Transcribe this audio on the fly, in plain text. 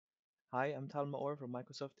Hi, I'm Tal Maor from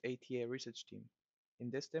Microsoft ATA research team.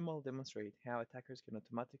 In this demo, I'll demonstrate how attackers can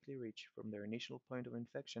automatically reach from their initial point of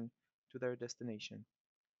infection to their destination.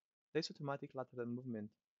 This automatic lateral movement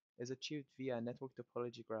is achieved via a network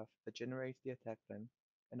topology graph that generates the attack plan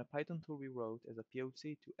and a Python tool we wrote as a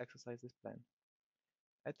POC to exercise this plan.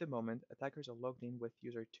 At the moment, attackers are logged in with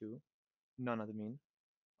user 2, non-admin,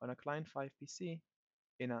 on a client 5 PC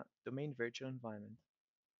in a domain virtual environment.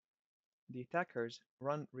 The attackers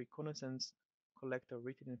run reconnaissance collector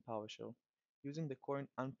written in PowerShell, using the current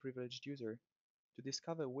unprivileged user to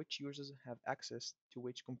discover which users have access to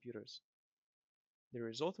which computers. The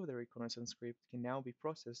result of the reconnaissance script can now be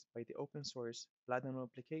processed by the open source BloodHound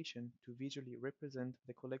application to visually represent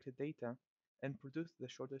the collected data and produce the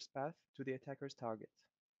shortest path to the attacker's target.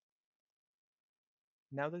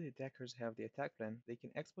 Now that the attackers have the attack plan, they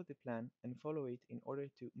can exploit the plan and follow it in order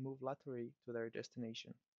to move laterally to their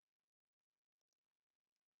destination.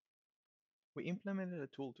 We implemented a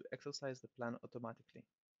tool to exercise the plan automatically.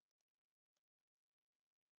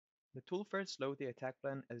 The tool first loads the attack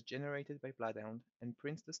plan as generated by BloodHound and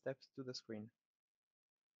prints the steps to the screen.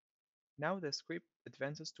 Now the script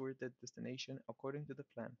advances toward the destination according to the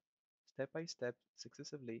plan, step by step,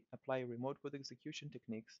 successively apply remote code execution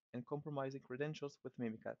techniques and compromising credentials with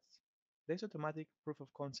Mimikatz. This automatic proof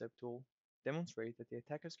of concept tool demonstrates that the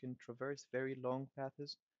attackers can traverse very long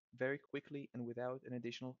paths very quickly and without an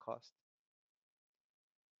additional cost.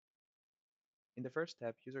 In the first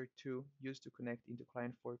step, user 2 used to connect into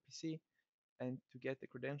client 4 PC and to get the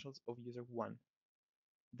credentials of user 1.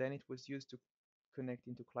 Then it was used to connect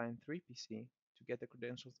into client 3 PC to get the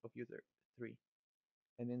credentials of user 3.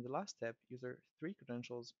 And in the last step, user 3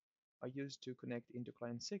 credentials are used to connect into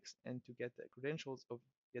client 6 and to get the credentials of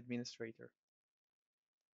the administrator.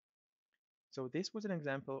 So this was an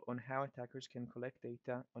example on how attackers can collect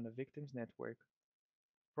data on a victim's network,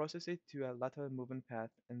 process it to a lateral movement path,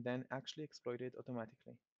 and then actually exploit it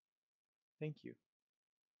automatically. Thank you.